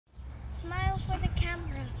Smile for the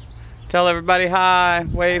camera. Tell everybody hi.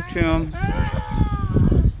 Wave to them.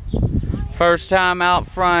 First time out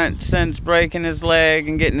front since breaking his leg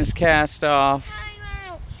and getting his cast off. Time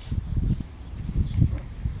out.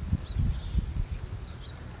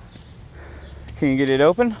 Can you get it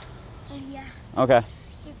open? Yeah. Okay.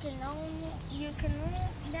 You can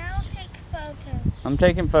now take photos I'm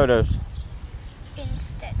taking photos.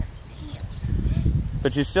 instead of videos.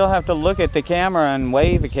 But you still have to look at the camera and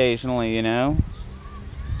wave occasionally, you know?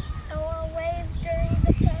 I will wave during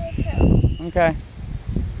the photo. Okay.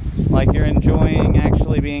 Like you're enjoying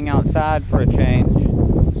actually being outside for a change.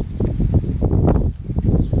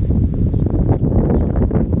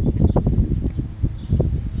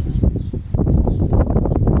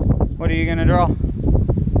 What are you gonna draw?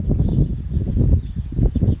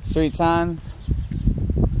 Street signs?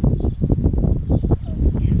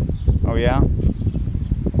 Oh yeah?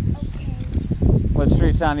 Okay. What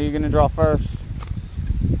street sign are you gonna draw first?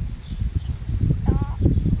 Stop.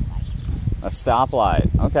 A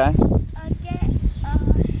stoplight. Okay.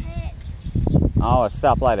 Ahead. Oh, a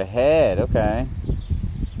stoplight ahead. Okay.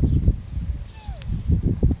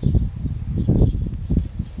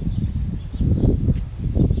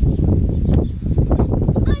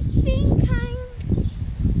 I think I'm...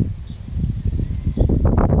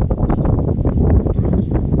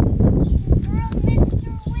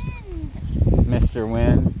 Mr. Wind. Mr.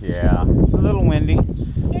 Wind. Yeah. It's a little windy,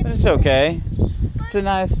 but it's okay. It's a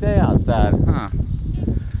nice day outside, huh? It's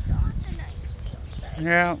not a nice day outside.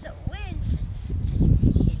 Yeah. It's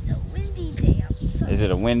a windy day outside. Is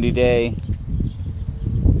it a windy day?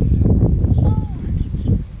 Oh,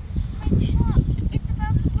 I'm shocked. It's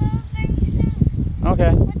about to blow very soon.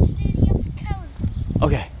 Okay. Let's do the other colors.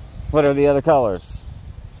 Okay. What are the other colors?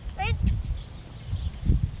 Red.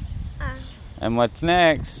 And what's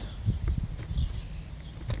next?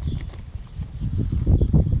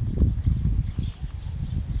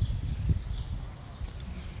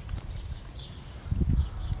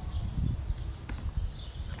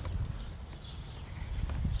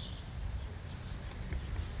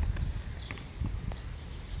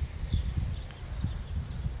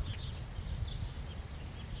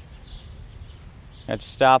 Got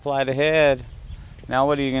your stoplight ahead. Now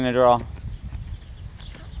what are you gonna draw?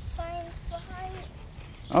 Signs behind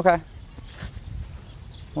it. Okay.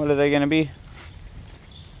 What are they gonna be?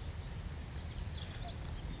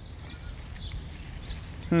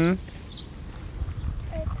 An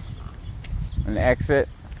exit.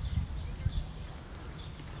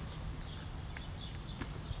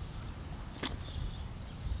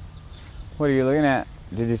 What are you looking at?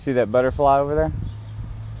 Did you see that butterfly over there?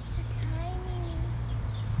 It's a tiny.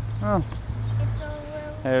 Oh, It's a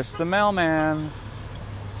little. there's the mailman.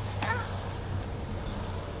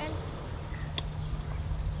 And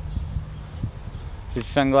His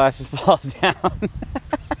sunglasses fall down.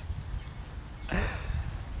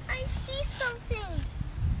 I see something.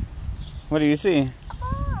 What do you see? A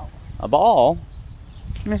ball. A ball?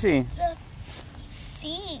 Let me see. It's a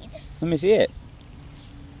seed. Let me see it.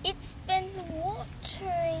 It's been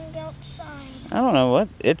watering outside. I don't know what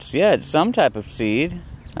it's. Yeah, it's some type of seed.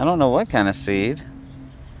 I don't know what kind of seed.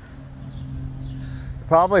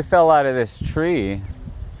 Probably fell out of this tree.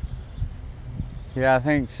 Yeah, I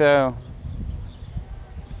think so.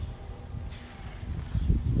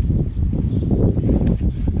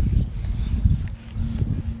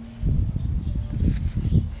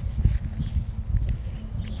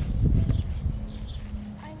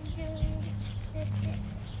 I'm doing this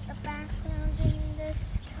the background in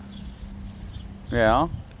this color. Yeah.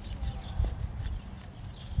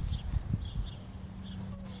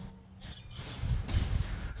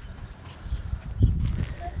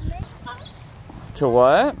 To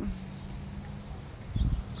what?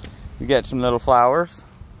 You got some little flowers.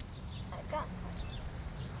 I got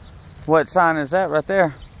What sign is that right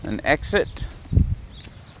there? An exit?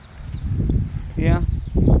 Yeah.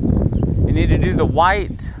 You need to do the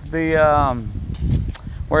white,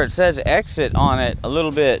 where it says exit on it a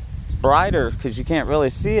little bit brighter because you can't really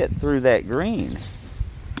see it through that green.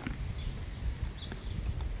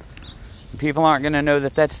 People aren't going to know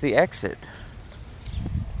that that's the exit.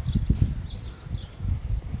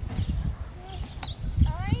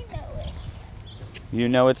 I know it. You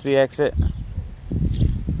know it's the exit?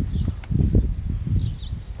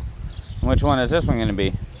 Which one is this one going to be?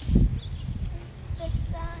 The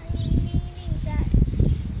sign meaning that.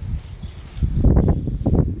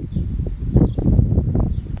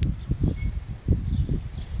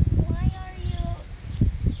 Why are you?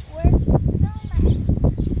 Where's the film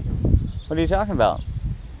at? What are you talking about?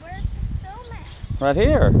 Where's the film at? Right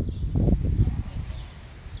here.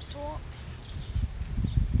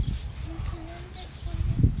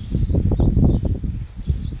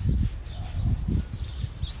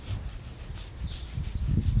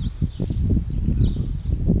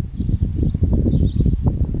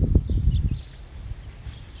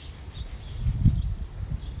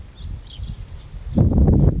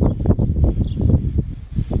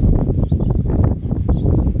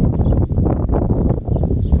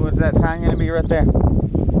 you right there?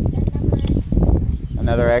 Another exit.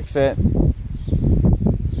 Another exit?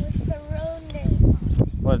 What's the road name?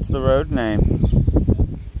 What's the road name?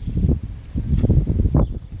 It's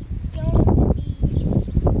going to be...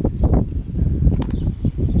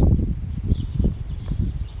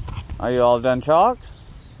 Are you all done chalk?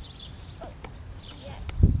 Yeah.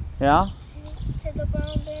 Yeah? To the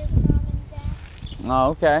Brown Bears Mom and Dad. Oh,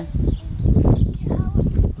 okay.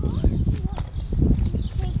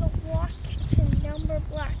 Take a walk to number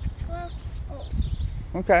block 12. Oh,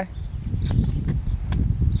 Okay.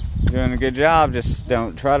 Doing a good job. Just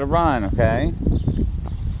don't try to run, okay?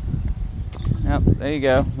 Yep, there you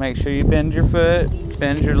go. Make sure you bend your foot,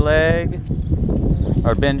 bend your leg,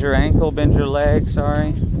 or bend your ankle, bend your leg,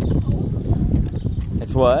 sorry.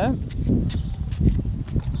 It's what?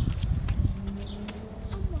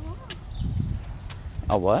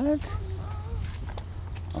 A what?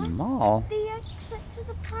 A mall? the exit to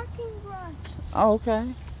the parking garage. Oh, okay.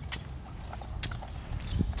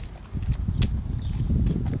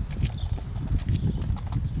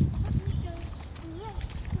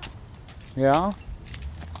 Yeah?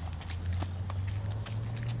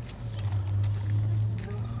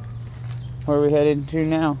 Where are we headed to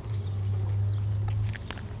now?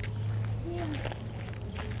 Yeah,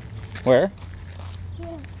 Where? yeah.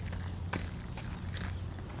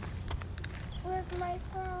 Where's my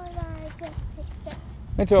phone that I just picked up?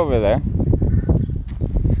 It's over there.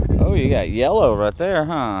 Oh, you got yellow right there,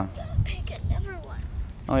 huh? Gotta pick another one.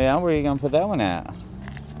 Oh yeah, where are you gonna put that one at?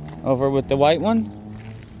 Over with the white one?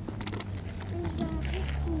 We gotta pick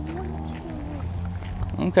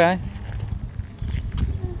one, Okay. two.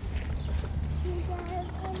 We gotta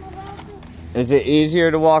come around to- Is it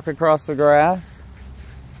easier to walk across the grass?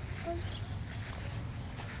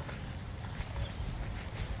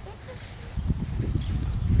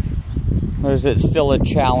 Or is it still a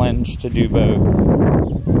challenge to do both?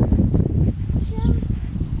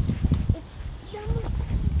 It's number...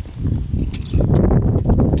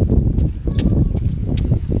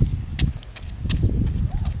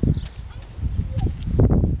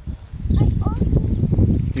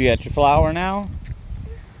 You got your flower now?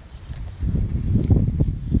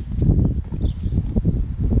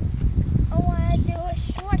 I want to do a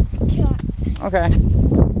shortcut. Okay.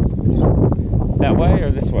 That way or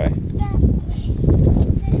this way? That way.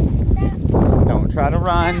 That way. Don't try to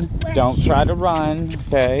run. That way. Don't try to run,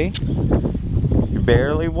 okay? You're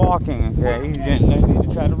barely walking, okay? You didn't need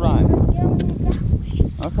to try to run. Going that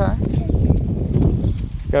way. Okay.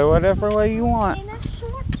 Go whatever way you want. In a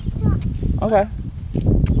shortcut. Okay.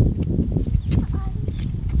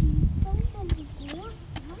 Somebody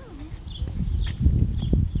walked by.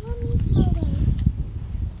 Let me smell those.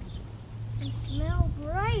 They smell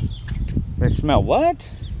bright. They smell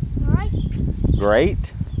what? Bright.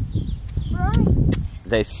 Great. Bright.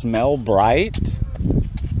 They smell bright.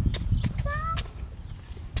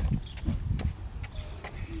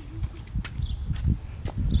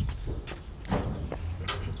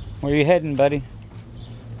 Where are you heading, buddy?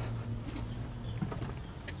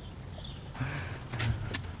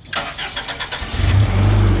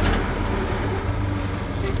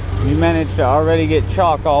 You managed to already get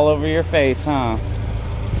chalk all over your face, huh?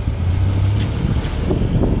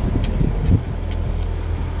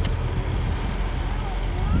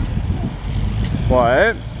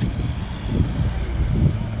 What?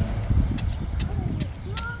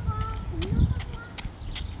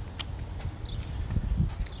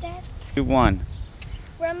 Dad, You won.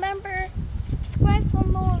 remember, subscribe for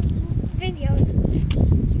more videos.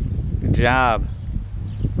 Good job.